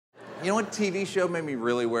You know what TV show made me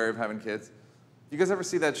really wary of having kids? You guys ever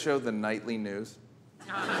see that show, The Nightly News?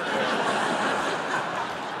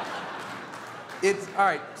 It's, all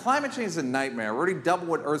right, climate change is a nightmare. We're already double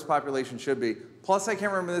what Earth's population should be. Plus, I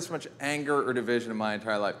can't remember this much anger or division in my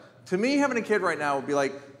entire life. To me, having a kid right now would be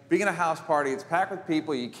like being at a house party. It's packed with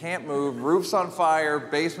people, you can't move, roof's on fire,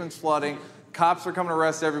 basement's flooding, cops are coming to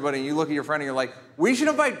arrest everybody, and you look at your friend and you're like, we should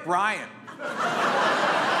invite Brian.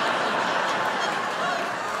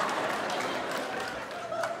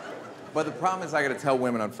 But the problem is I gotta tell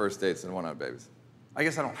women on first dates and want to have babies. I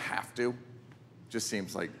guess I don't have to. Just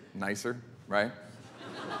seems like nicer, right?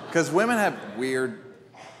 Because women have weird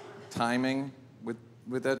timing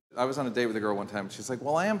with that. I was on a date with a girl one time. She's like,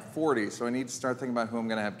 well, I am 40, so I need to start thinking about who I'm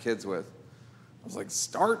gonna have kids with. I was like,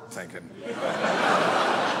 start thinking.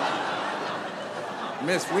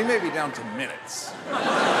 Miss, we may be down to minutes.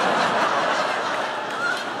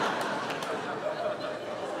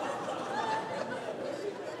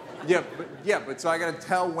 But so I gotta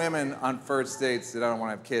tell women on first dates that I don't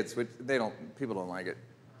wanna have kids, which people don't like it.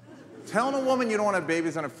 Telling a woman you don't wanna have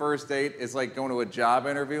babies on a first date is like going to a job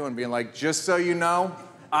interview and being like, just so you know,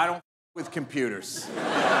 I don't with computers.